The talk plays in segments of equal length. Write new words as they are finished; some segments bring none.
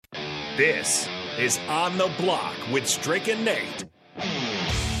This is On the Block with Strick and Nate.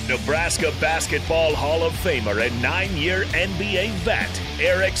 Nebraska Basketball Hall of Famer and 9-year NBA vet,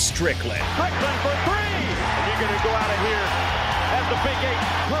 Eric Strickland. Strickland for three! And you're going to go out of here as the Big 8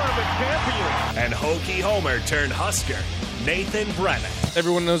 tournament champion. And Hokie Homer turned Husker, Nathan Brennan.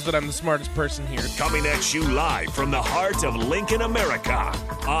 Everyone knows that I'm the smartest person here. Coming at you live from the heart of Lincoln, America.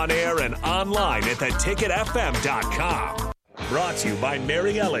 On air and online at theticketfm.com. Brought to you by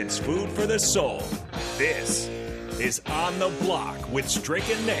Mary Ellen's Food for the Soul. This is On the Block with Strick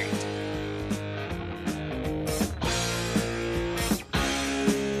and Nate.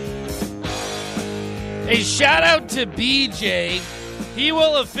 A shout out to BJ. He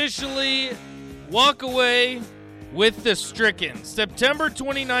will officially walk away with the Stricken. September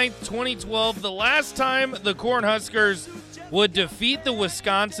 29th, 2012, the last time the Cornhuskers would defeat the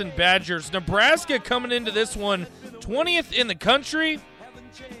Wisconsin Badgers. Nebraska coming into this one 20th in the country.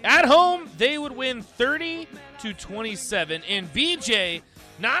 At home, they would win 30-27. And BJ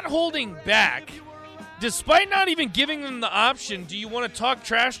not holding back, despite not even giving them the option, do you want to talk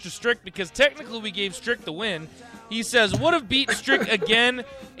trash to Strick? Because technically we gave Strick the win. He says, would have beat Strick again,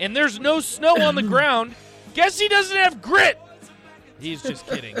 and there's no snow on the ground. Guess he doesn't have grit. He's just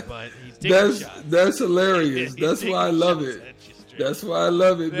kidding, but he's taking shots. That's hilarious. That's why I love it. That's why I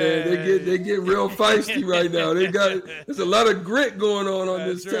love it, man. They get real feisty right now. There's a lot of grit going on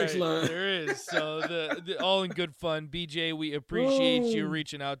this text line. There is. So the all in good fun. BJ, we appreciate you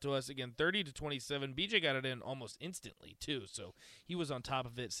reaching out to us again. 30-27. BJ got it in almost instantly too. So he was on top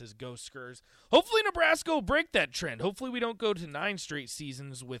of it. Says go Skurs. Hopefully Nebraska will break that trend. Hopefully we don't go to 9 straight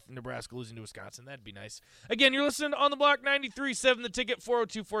seasons with Nebraska losing to Wisconsin. That'd be nice. Again, you're listening to On the Block 93.7 The Ticket,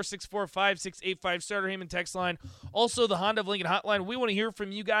 402-464-5685 Starter Heyman text line. Also the Honda of Lincoln hotline. We want to hear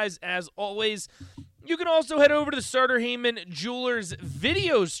from you guys as always. You can also head over to the Starter Heyman Jewelers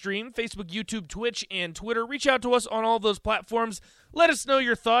video stream, Facebook, YouTube, Twitch, and Twitter. Reach out to us on all those platforms. Let us know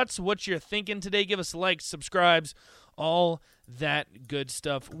your thoughts, what you're thinking today. Give us likes, subscribes, all that good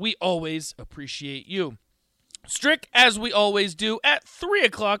stuff. We always appreciate you. Strick, as we always do, at 3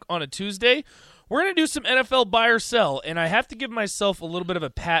 o'clock on a Tuesday, we're going to do some NFL buy or sell, and I have to give myself a little bit of a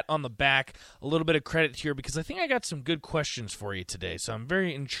pat on the back, a little bit of credit here, because I think I got some good questions for you today, so I'm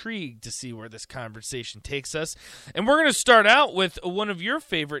very intrigued to see where this conversation takes us. And we're going to start out with one of your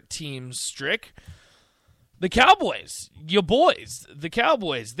favorite teams, Strick, the Cowboys. You boys, the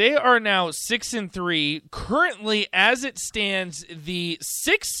Cowboys. They are now 6-3. Currently, as it stands, the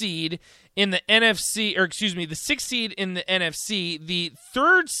 6th seed in the NFC, or excuse me, the 6th seed in the NFC, the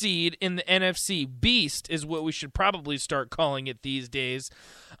 3rd seed in the NFC Beast is what we should probably start calling it these days.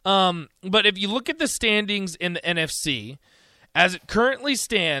 But if you look at the standings in the NFC, as it currently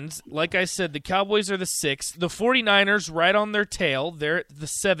stands, like I said, the Cowboys are the 6th. The 49ers right on their tail. They're at the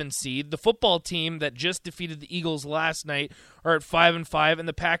 7th seed. The football team that just defeated the Eagles last night are at 5-5, and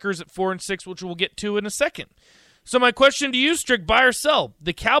the Packers at 4-6, which we'll get to in a second. So my question to you, Strick, buy or sell?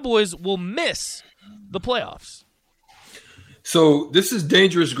 The Cowboys will miss the playoffs. So this is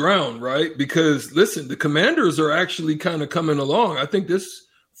dangerous ground, right? Because, listen, the Commanders are actually kind of coming along. I think this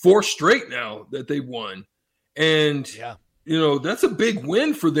 4 straight now that they won. And, that's a big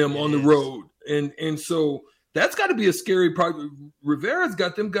win for them on the road. And so that's got to be a scary part. Rivera's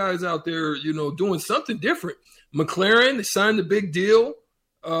got them guys out there, doing something different. McLaren, they signed the big deal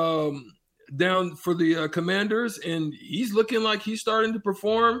down for the Commanders, and he's looking like he's starting to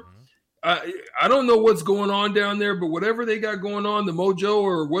perform. I don't know what's going on down there, but whatever they got going on, the mojo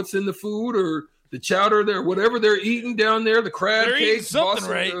or what's in the food or the chowder there, whatever they're eating down there, the crab cakes, Boston,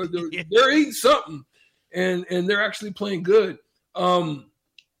 right? They're eating something, and they're actually playing good.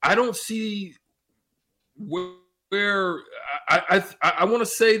 I don't see where I want to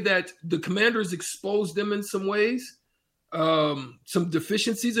say that the Commanders exposed them in some ways, some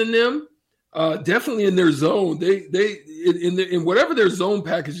deficiencies in them. Definitely in their zone. They in whatever their zone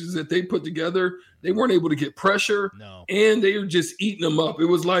packages that they put together, they weren't able to get pressure. No. And they were just eating them up. It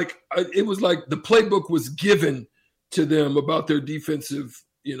was like the playbook was given to them about their defensive,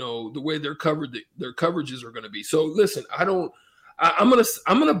 the way their coverages are going to be. So listen, I'm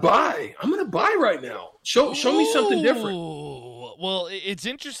gonna buy right now. Show me something different. Well, it's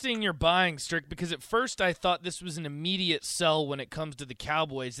interesting you're buying, Strick, because at first I thought this was an immediate sell when it comes to the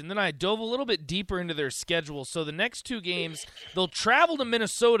Cowboys, and then I dove a little bit deeper into their schedule. So the next 2 games, they'll travel to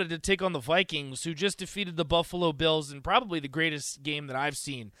Minnesota to take on the Vikings, who just defeated the Buffalo Bills in probably the greatest game that I've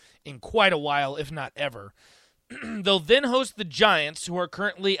seen in quite a while, if not ever. They'll then host the Giants, who are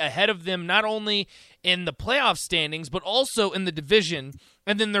currently ahead of them not only in the playoff standings, but also in the division.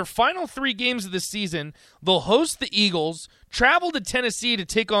 And then their final 3 games of the season, they'll host the Eagles, travel to Tennessee to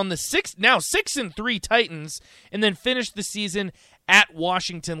take on the 6-3 Titans, and then finish the season at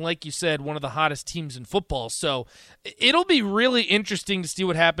Washington, like you said, one of the hottest teams in football. So it'll be really interesting to see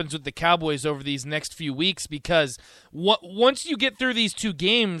what happens with the Cowboys over these next few weeks, because once you get through these 2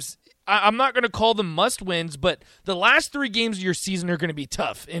 games, I'm not going to call them must-wins, but the last 3 games of your season are going to be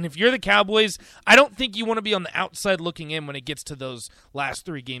tough. And if you're the Cowboys, I don't think you want to be on the outside looking in when it gets to those last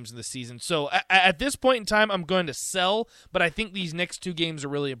 3 games of the season. So at this point in time, I'm going to sell, but I think these next 2 games are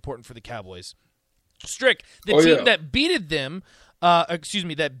really important for the Cowboys. Strick, the team that beat them.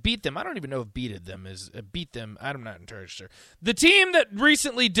 That beat them. I don't even know if beat them is beat them. I'm not entirely sure. The team that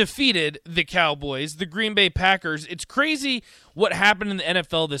recently defeated the Cowboys, the Green Bay Packers. It's crazy what happened in the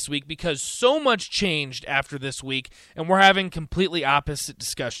NFL this week, because so much changed after this week, and we're having completely opposite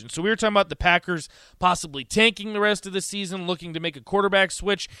discussions. So we were talking about the Packers possibly tanking the rest of the season, looking to make a quarterback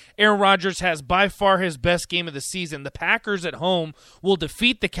switch. Aaron Rodgers has by far his best game of the season. The Packers at home will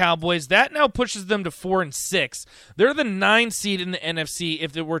defeat the Cowboys. That now pushes them to 4-6. They're the 9 seed in the NFC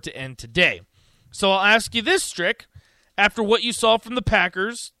if it were to end today. So I'll ask you this, Strick. After what you saw from the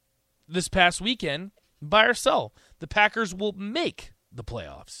Packers this past weekend, buy or sell? The Packers will make the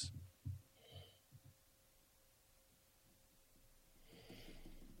playoffs.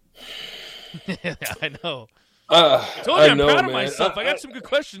 I know. I told you I'm proud of myself. I got some good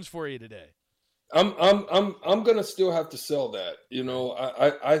questions for you today. I'm gonna still have to sell that. You know,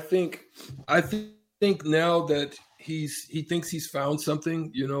 I think now that he thinks he's found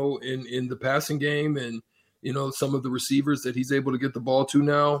something, you know, in the passing game, and you know, some of the receivers that he's able to get the ball to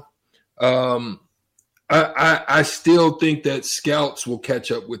now. I still think that scouts will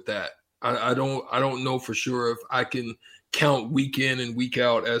catch up with that. I don't know for sure if I can count week in and week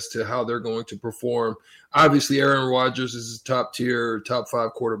out as to how they're going to perform. Obviously, Aaron Rodgers is a top tier, top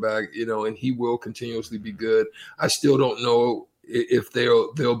 5 quarterback, you know, and he will continuously be good. I still don't know if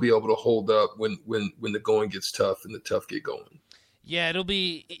they'll be able to hold up when the going gets tough and the tough get going. Yeah, it'll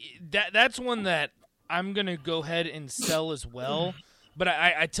be that's one that I'm gonna go ahead and sell as well. But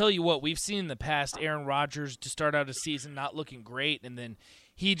I tell you what, we've seen in the past Aaron Rodgers to start out a season not looking great, and then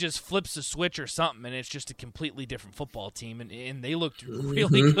he just flips a switch or something, and it's just a completely different football team, and they looked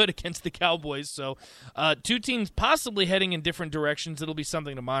really good against the Cowboys. So 2 teams possibly heading in different directions. It'll be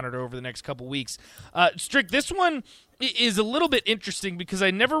something to monitor over the next couple weeks. Strick, this one is a little bit interesting because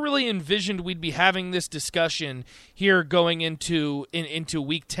I never really envisioned we'd be having this discussion here going into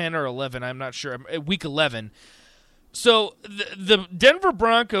week 10 or 11. I'm not sure. Week 11. So the Denver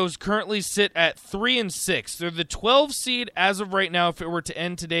Broncos currently sit at 3-6. They're the 12 seed as of right now if it were to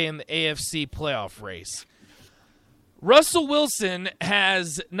end today in the AFC playoff race. Russell Wilson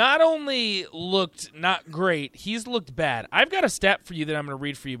has not only looked not great, he's looked bad. I've got a stat for you that I'm going to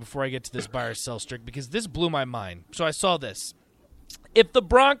read for you before I get to this buy or sell, Strick, because this blew my mind. So I saw this. If the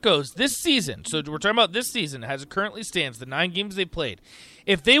Broncos this season, so we're talking about this season as it currently stands, the 9 games they played,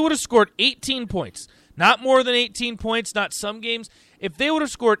 if they would have scored 18 points, not more than 18 points, not some games. If they would have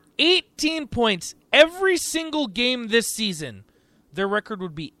scored 18 points every single game this season, their record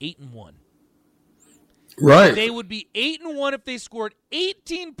would be 8-1. Right. They would be 8-1 if they scored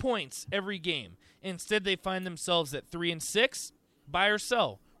 18 points every game. Instead, they find themselves at 3-6. Buy or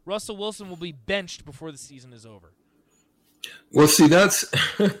sell? Russell Wilson will be benched before the season is over. Well, see, that's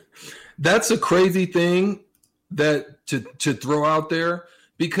a crazy thing that to throw out there.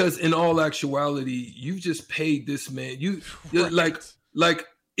 Because in all actuality, you've just paid this man. Right. like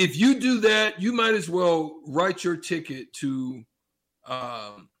if you do that, you might as well write your ticket to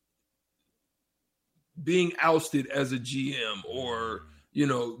being ousted as a GM, or you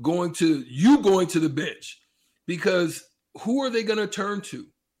know, going to the bench, because who are they going to turn to,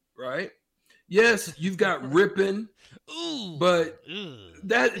 right? Yes, you've got Rippin, but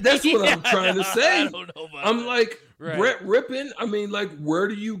that's what I'm trying to say. I don't know about I'm that. like. Right. Brett Rippin, I mean, like, where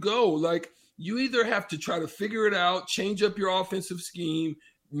do you go? Like, you either have to try to figure it out, change up your offensive scheme,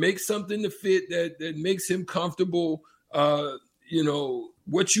 make something to fit that makes him comfortable. You know,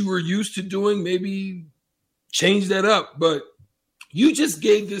 what you were used to doing, maybe change that up. But you just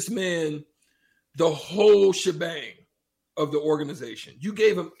gave this man the whole shebang of the organization. You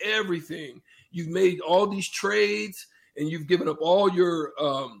gave him everything. You've made all these trades, and you've given up all your,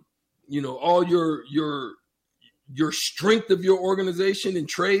 all your strength of your organization in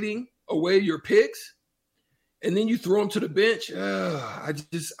trading away your picks, and then you throw him to the bench.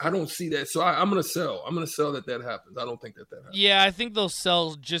 I don't see that. So I'm going to sell. I'm going to sell that happens. I don't think that happens. Yeah, I think they'll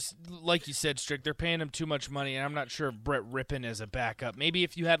sell, just like you said, Strick. They're paying him too much money, and I'm not sure if Brett Rippon is a backup. Maybe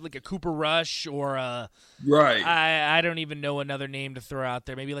if you had like a Cooper Rush or right. I don't even know another name to throw out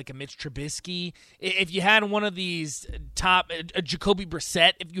there. Maybe like a Mitch Trubisky. If you had one of these top, a Jacoby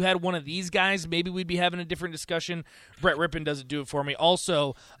Brissett, if you had one of these guys, maybe we'd be having a different discussion. Brett Rippon doesn't do it for me.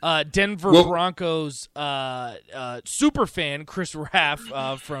 Also, Denver Broncos super fan Chris Raff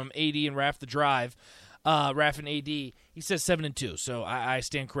from AD and Raff the Drive, Raff and AD, he says 7-2. So I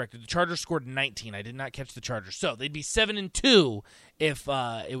stand corrected. The Chargers scored 19. I did not catch the Chargers, so they'd be 7-2 if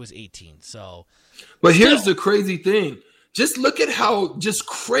it was 18. So, but here's the crazy thing: just look at how just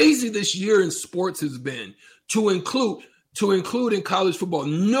crazy this year in sports has been. To include in college football,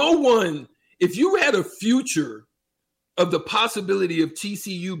 no one. If you had a future of the possibility of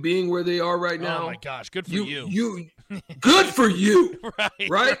TCU being where they are right now. Oh my gosh, good for you. Good for you.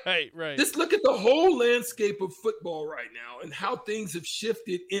 Right. Just look at the whole landscape of football right now and how things have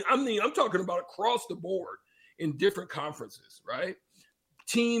shifted. I'm talking about across the board in different conferences, right?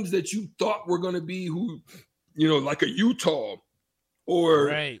 Teams that you thought were going to be like a Utah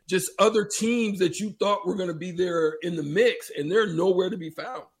or just other teams that you thought were going to be there in the mix, and they're nowhere to be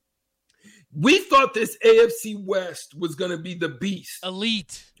found. We thought this AFC West was going to be the beast.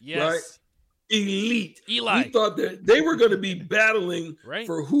 Elite. Yes. Right? Elite. Eli. We thought that they were going to be battling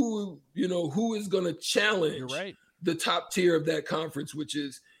for who is going to challenge the top tier of that conference, which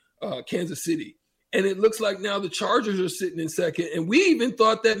is Kansas City. And it looks like now the Chargers are sitting in second. And we even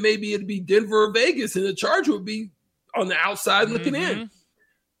thought that maybe it'd be Denver or Vegas, and the Chargers would be on the outside looking in.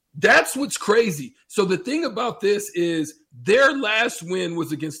 That's what's crazy. So the thing about this is their last win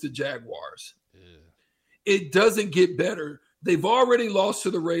was against the Jaguars. It doesn't get better. They've already lost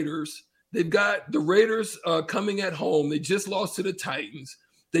to the Raiders. They've got the Raiders coming at home. They just lost to the Titans.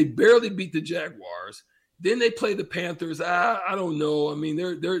 They barely beat the Jaguars. Then they play the Panthers. I don't know. I mean,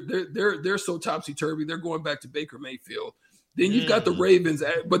 they're so topsy-turvy. They're going back to Baker Mayfield. Then you've got the Ravens,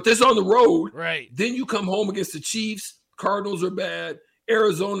 but this on the road. Right. Then you come home against the Chiefs. Cardinals are bad.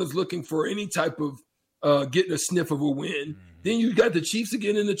 Arizona's looking for any type of getting a sniff of a win. Then you got the Chiefs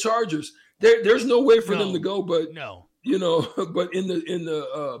again and the Chargers. There's no way for them to go, but but in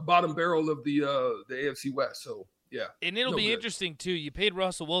the bottom barrel of the AFC West. So yeah, and it'll be interesting too. You paid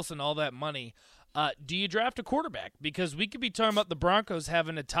Russell Wilson all that money. Do you draft a quarterback? Because we could be talking about the Broncos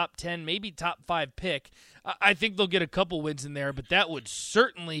having a top 10, maybe top 5 pick. I think they'll get a couple wins in there, but that would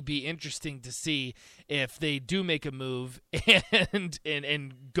certainly be interesting to see if they do make a move and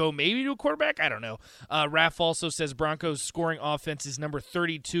go maybe to a quarterback. I don't know. Raph also says Broncos scoring offense is number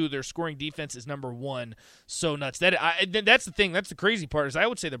 32. Their scoring defense is number 1. So nuts. That's the thing. That's the crazy part is I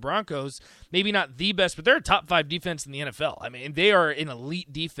would say the Broncos, maybe not the best, but they're a top 5 defense in the NFL. I mean, they are an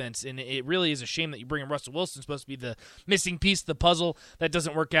elite defense, and it really is a shame that you bring in Russell Wilson, supposed to be the missing piece of the puzzle. That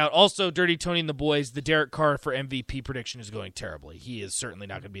doesn't work out. Also, Dirty Tony and the boys, the Derek Carr for MVP prediction is going terribly. He is certainly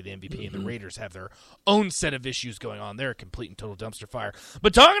not going to be the MVP, and the Raiders have their own set of issues going on. They're a complete and total dumpster fire.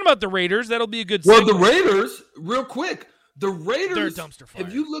 But talking about the Raiders, that'll be a good segue. Well, the Raiders, real quick, they're a dumpster fire.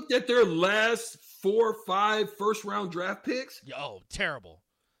 Have you looked at their last 4 or 5 first-round draft picks? Oh, terrible.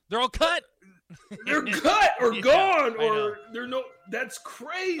 They're all cut. They're cut or gone or they're no. That's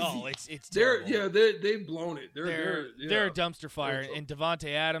crazy. Oh, it's terrible. They've blown it. They're a dumpster fire. And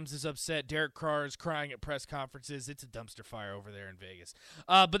Devontae Adams is upset. Derek Carr is crying at press conferences. It's a dumpster fire over there in Vegas.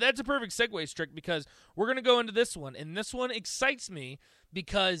 But that's a perfect segue, Strick, because we're gonna go into this one, and this one excites me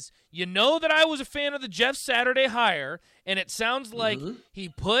because you know that I was a fan of the Jeff Saturday hire, and it sounds like he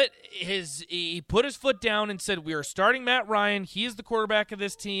put his foot down and said we are starting Matt Ryan. He is the quarterback of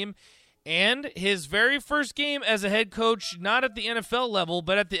this team. And his very first game as a head coach, not at the NFL level,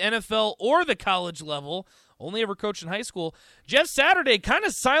 but at the NFL or the college level, only ever coached in high school, Jeff Saturday kind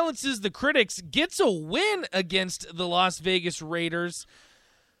of silences the critics, gets a win against the Las Vegas Raiders.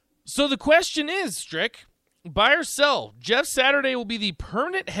 So the question is, Strick, buy or sell, Jeff Saturday will be the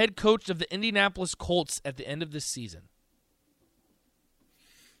permanent head coach of the Indianapolis Colts at the end of this season.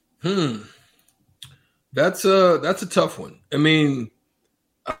 That's a tough one. I mean,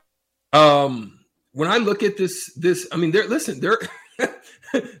 when I look at this, I mean, they're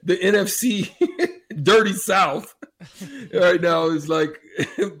the NFC dirty South right now is like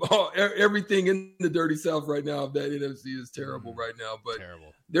everything in the dirty South right now of that NFC is terrible right now, but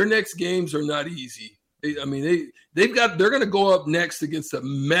their next games are not easy. They're going to go up next against a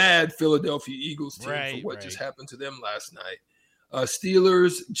mad Philadelphia Eagles team for what just happened to them last night.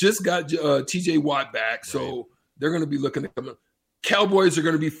 Steelers just got TJ Watt back, so they're going to be looking to come in. Cowboys are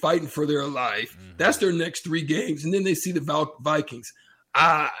going to be fighting for their life. That's their next 3 games. And then they see the Vikings.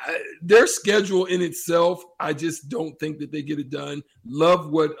 Their schedule in itself, I just don't think that they get it done.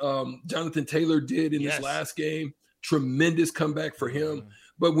 Love what Jonathan Taylor did in this last game. Tremendous comeback for him.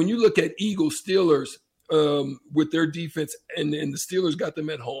 But when you look at Eagles, Steelers, with their defense, and the Steelers got them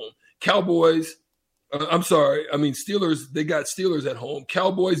at home. Cowboys, Steelers, they got Steelers at home.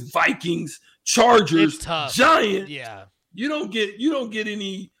 Cowboys, Vikings, Chargers, Giants. Yeah. You don't get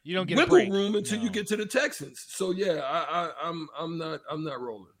any wiggle room until you get to the Texans. So I'm not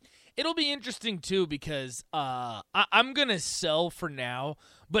rolling. It'll be interesting too because I'm gonna sell for now.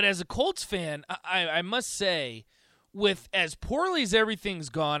 But as a Colts fan, I must say, with as poorly as everything's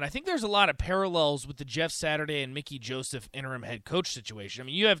gone, I think there's a lot of parallels with the Jeff Saturday and Mickey Joseph interim head coach situation. I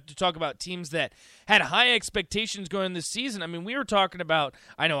mean, you have to talk about teams that had high expectations going this season. I mean, we were talking about,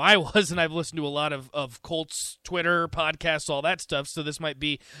 I know I was, and I've listened to a lot of Colts Twitter, podcasts, all that stuff, so this might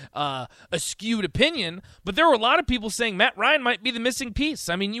be a skewed opinion, but there were a lot of people saying Matt Ryan might be the missing piece.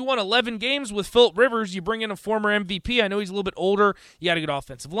 I mean, you won 11 games with Phillip Rivers, you bring in a former MVP, I know he's a little bit older, you got a good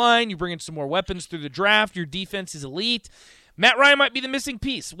offensive line, you bring in some more weapons through the draft, your defense is elite. Matt Ryan might be the missing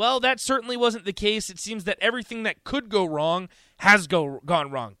piece. Well, that certainly wasn't the case. It seems that everything that could go wrong has gone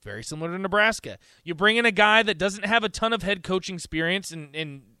wrong. Very similar to Nebraska. You bring in a guy that doesn't have a ton of head coaching experience.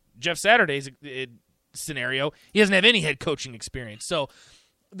 In Jeff Saturday's scenario, he doesn't have any head coaching experience. So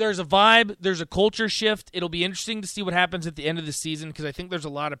there's a vibe. There's a culture shift. It'll be interesting to see what happens at the end of the season because I think there's a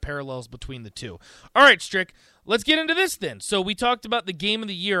lot of parallels between the two. All right, Strick. Let's get into this then. So we talked about the game of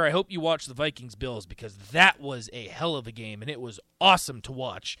the year. I hope you watched the Vikings-Bills because that was a hell of a game, and it was awesome to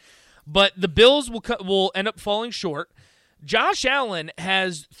watch. But the Bills will end up falling short. Josh Allen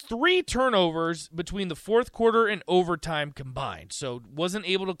has 3 turnovers between the fourth quarter and overtime combined, so wasn't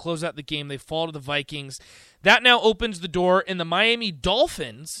able to close out the game. They fall to the Vikings. That now opens the door, and the Miami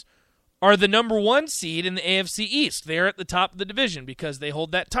Dolphins are the number 1 seed in the AFC East. They're at the top of the division because they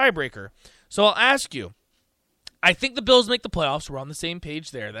hold that tiebreaker. So I'll ask you, I think the Bills make the playoffs. We're on the same page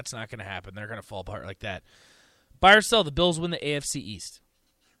there. That's not going to happen. They're going to fall apart like that. Buy or sell, the Bills win the AFC East.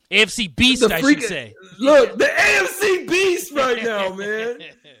 AFC Beast, I should say. Look, the AFC Beast right now, man.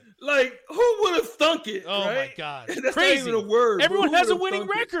 Like, who would have thunk it, Oh, right? my God. That's crazy. not even a word. Everyone has a winning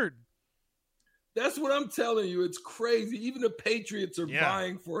record. That's what I'm telling you. It's crazy. Even the Patriots are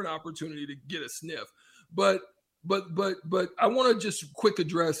vying for an opportunity to get a sniff. But I want to just quick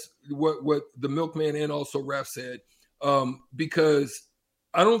address what the Milkman and also Raf said, because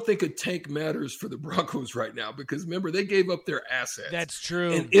I don't think a tank matters for the Broncos right now because, remember, they gave up their assets. That's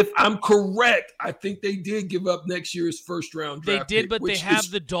true. And if I'm correct, I think they did give up next year's first-round draft They did, pick, but they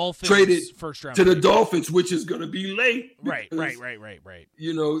have the Dolphins traded first-round to the pick. Dolphins, which is going to be late. Right.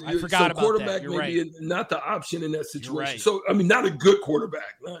 You know, I forgot about quarterback that. You're may right. be not the option in that situation. Right. So, I mean, not a good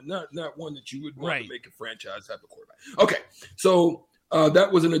quarterback, not one that you would want to make a franchise type of quarterback. Okay, so that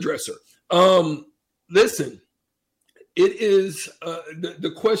was an addresser. Listen. It is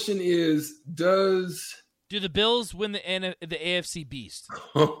the question is, do the Bills win the AFC Beast?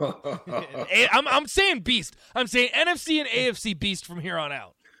 I'm saying Beast. I'm saying NFC and AFC Beast from here on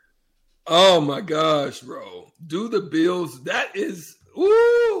out. Oh my gosh, bro! Do the Bills? That is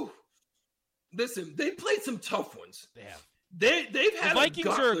Listen, they played some tough ones. They have. They've had the Vikings a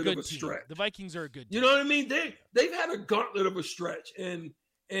are a gauntlet good of a team. stretch. The Vikings are a good team. You know what I mean? They've had a gauntlet of a stretch, and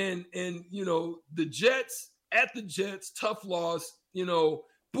you know the Jets. At the Jets, tough loss, you know,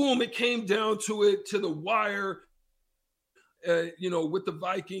 boom, it came down to it, to the wire, you know, with the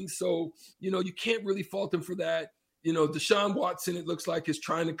Vikings. So, you know, you can't really fault them for that. You know, Deshaun Watson, it looks like, is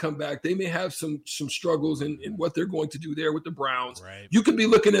trying to come back. They may have some struggles in what they're going to do there with the Browns. Right. You could be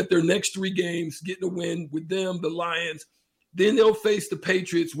looking at their next 3 games, getting a win with them, the Lions. Then they'll face the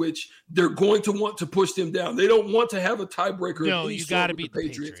Patriots, which they're going to want to push them down. They don't want to have a tiebreaker. No, you got to beat the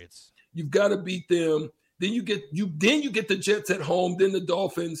Patriots. You've got to beat them. Then you get the Jets at home, then the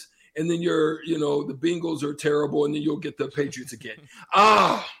Dolphins, and then the Bengals are terrible, and then you'll get the Patriots again.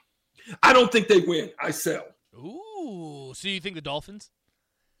 I don't think they win. I sell. Ooh, so you think the Dolphins?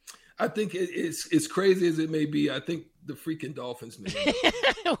 I think it's crazy as it may be. I think the freaking Dolphins, man.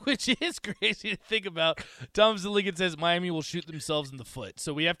 Which is crazy to think about. Tom Zilligan says Miami will shoot themselves in the foot.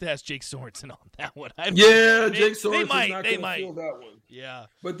 So we have to ask Jake Sorensen on that one. Jake Sorensen's not going to feel that one. Yeah.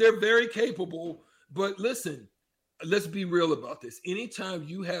 But they're very capable. But listen, let's be real about this. Anytime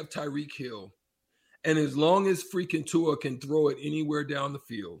you have Tyreek Hill, and as long as freaking Tua can throw it anywhere down the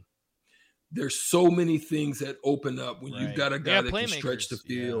field, there's so many things that open up when you've got a guy that can stretch the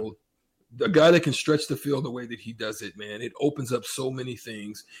field. Yeah. A guy that can stretch the field the way that he does it, man, it opens up so many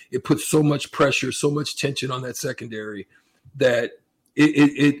things. It puts so much pressure, so much tension on that secondary. that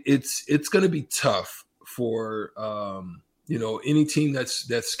it's going to be tough for any team that's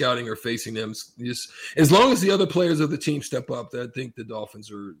scouting or facing them. Just as long as the other players of the team step up, I think the Dolphins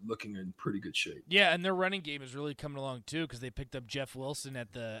are looking in pretty good shape. Yeah, and their running game is really coming along too, because they picked up Jeff Wilson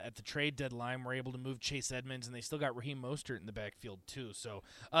at the trade deadline. Were able to move Chase Edmonds, and they still got Raheem Mostert in the backfield too. So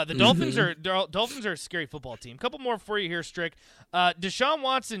the Dolphins are a scary football team. Couple more for you here, Strick. Deshaun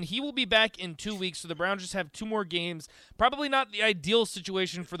Watson, he will be back in 2 weeks, so the Browns just have 2 more games. Probably not the ideal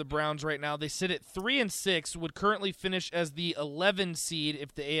situation for the Browns right now. They sit at 3-6, would currently finish as the 11 seed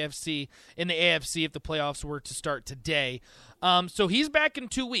if the AFC if the playoffs were to start today. So he's back in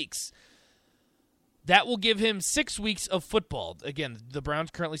 2 weeks. That will give him 6 weeks of football. Again, the Browns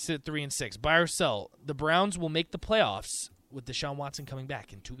currently sit at 3-6. Buy or sell, the Browns will make the playoffs with Deshaun Watson coming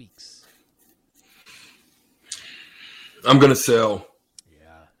back in 2 weeks. I'm gonna sell.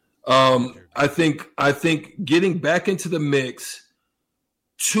 Yeah. I think getting back into the mix.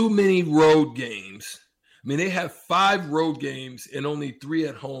 Too many road games. I mean, they have 5 road games and only 3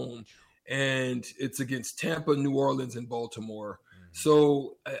 at home, and it's against Tampa, New Orleans, and Baltimore.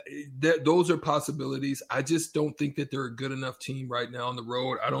 So those are possibilities. I just don't think that they're a good enough team right now on the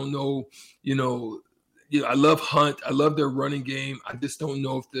road. I don't know. I love Hunt. I love their running game. I just don't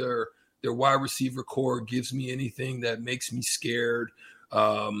know if their wide receiver core gives me anything that makes me scared.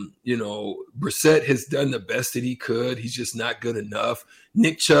 Brissett has done the best that he could. He's just not good enough.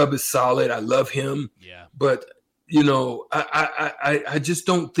 Nick Chubb is solid. I love him. Yeah. But, I just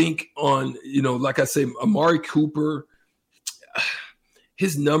don't think on, like I say, Amari Cooper,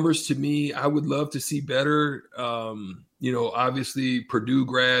 his numbers to me, I would love to see better. Obviously Purdue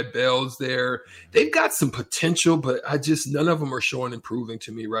grad, Bell's there. They've got some potential, but none of them are showing improving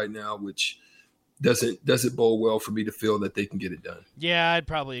to me right now, which doesn't bode well for me to feel that they can get it done. Yeah, I'd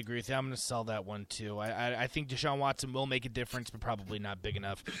probably agree with you. I'm going to sell that one too. I think Deshaun Watson will make a difference, but probably not big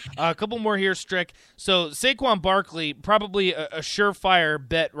enough. A couple more here, Strick. So Saquon Barkley, probably a surefire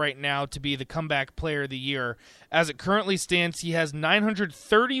bet right now to be the comeback player of the year. As it currently stands, he has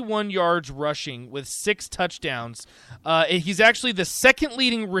 931 yards rushing with 6 touchdowns. He's actually the second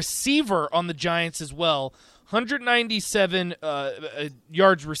leading receiver on the Giants as well. 197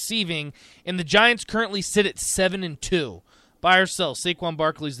 yards receiving, and the Giants currently sit at 7-2. Buy or sell, Saquon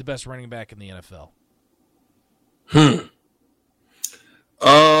Barkley is the best running back in the NFL.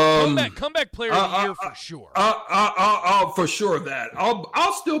 Comeback player of the year for sure. For sure that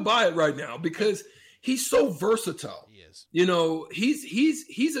I'll still buy it right now because he's so versatile. He is.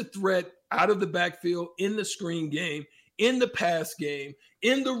 He's a threat out of the backfield, in the screen game, in the pass game,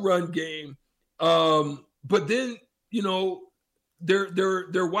 in the run game. But then,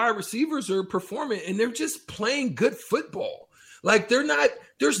 their wide receivers are performing and they're just playing good football. Like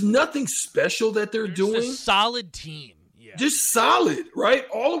there's nothing special that they're doing. A solid team. Yeah. Just solid, right?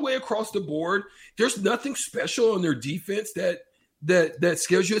 All the way across the board. There's nothing special on their defense that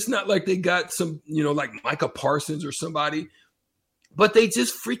scares you. It's not like they got some, like Micah Parsons or somebody, but they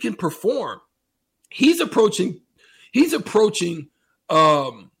just freaking perform. He's approaching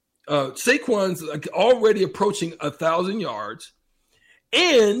Saquon's already approaching 1,000 yards,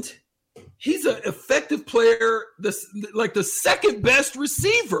 and he's an effective player, the second best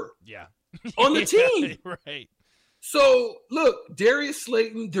receiver on the team. Right. So, look, Darius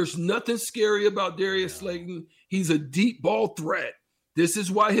Slayton, there's nothing scary about Darius Slayton. He's a deep ball threat. This is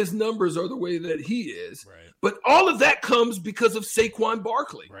why his numbers are the way that he is. Right. But all of that comes because of Saquon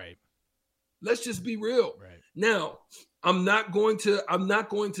Barkley. Right. Let's just be real. Right. Now, I'm not going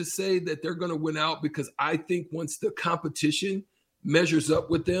to say that they're going to win out because I think once the competition measures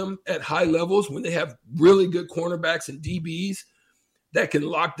up with them at high levels, when they have really good cornerbacks and DBs that can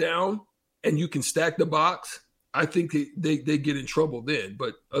lock down and you can stack the box, I think they get in trouble then.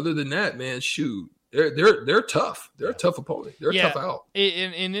 But other than that, man, shoot, they're tough. They're a tough opponent. They're tough out.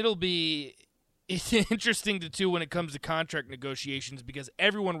 And it'll be it's interesting too when it comes to contract negotiations because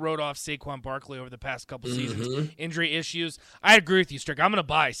everyone wrote off Saquon Barkley over the past couple seasons. Injury issues. I agree with you, Strick. I'm going to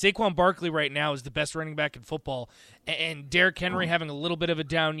buy. Saquon Barkley right now is the best running back in football. And Derrick Henry having a little bit of a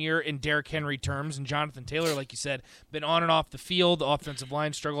down year in Derrick Henry terms. And Jonathan Taylor, like you said, been on and off the field. The offensive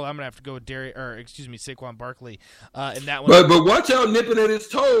line struggle. I'm going to have to go with Saquon Barkley in that one. But watch out nipping at his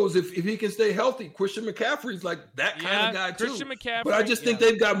toes if he can stay healthy. Christian McCaffrey's like that kind of guy too. Christian McCaffrey. But I just think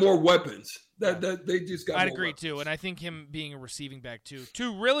they've got more weapons. That they just got. I'd agree too, and I think him being a receiving back too.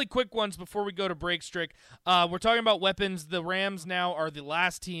 2 really quick ones before we go to break, Strick. We're talking about weapons. The Rams now are the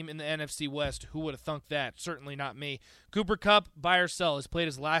last team in the NFC West. Who would have thunk that? Certainly not me. Cooper Kupp, buy or sell, has played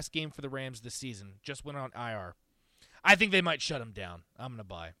his last game for the Rams this season. Just went on IR. I think they might shut him down. I'm gonna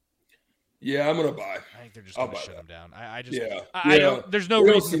buy. Yeah, I'm gonna buy. I think they're just gonna shut him down. I don't. There's no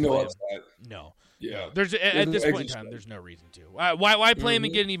reason to play him. No. Yeah. There's at this point in time, there's no reason to. Why play him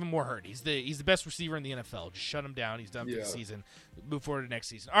and get even more hurt? He's the best receiver in the NFL. Just shut him down. He's done for the season. Move forward to next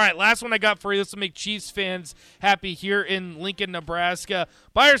season. All right, last one I got for you. This will make Chiefs fans happy here in Lincoln, Nebraska.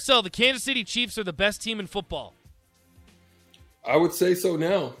 Buy or sell, the Kansas City Chiefs are the best team in football. I would say so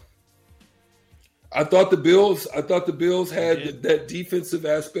now. I thought the Bills had that defensive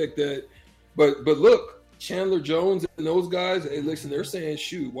aspect but look, Chandler Jones and those guys, hey, listen, they're saying,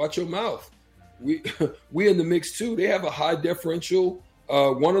 shoot, watch your mouth. We in the mix too. They have a high differential.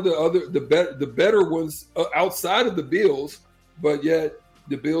 One of the better ones outside of the Bills, but yet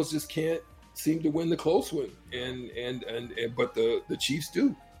the Bills just can't seem to win the close one. But the Chiefs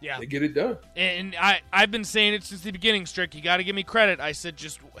do. Yeah, they get it done. And I've been saying it since the beginning, Strick. You got to give me credit. I said,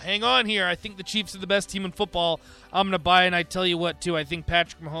 just hang on here. I think the Chiefs are the best team in football. I'm going to buy it, and I tell you what, too. I think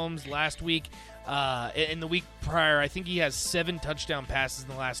Patrick Mahomes last week, in the week prior, I think he has 7 touchdown passes in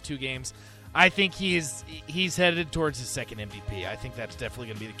the last 2 games. I think he's headed towards his second MVP. I think that's definitely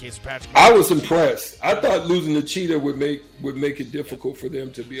going to be the case for Patrick Mahomes. I was impressed. I thought losing the Cheetah would make it difficult for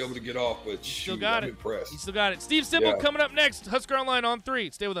them to be able to get off, but I'm impressed. He still got it. Steve Sibble coming up next. Husker Online on 3.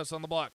 Stay with us on the block.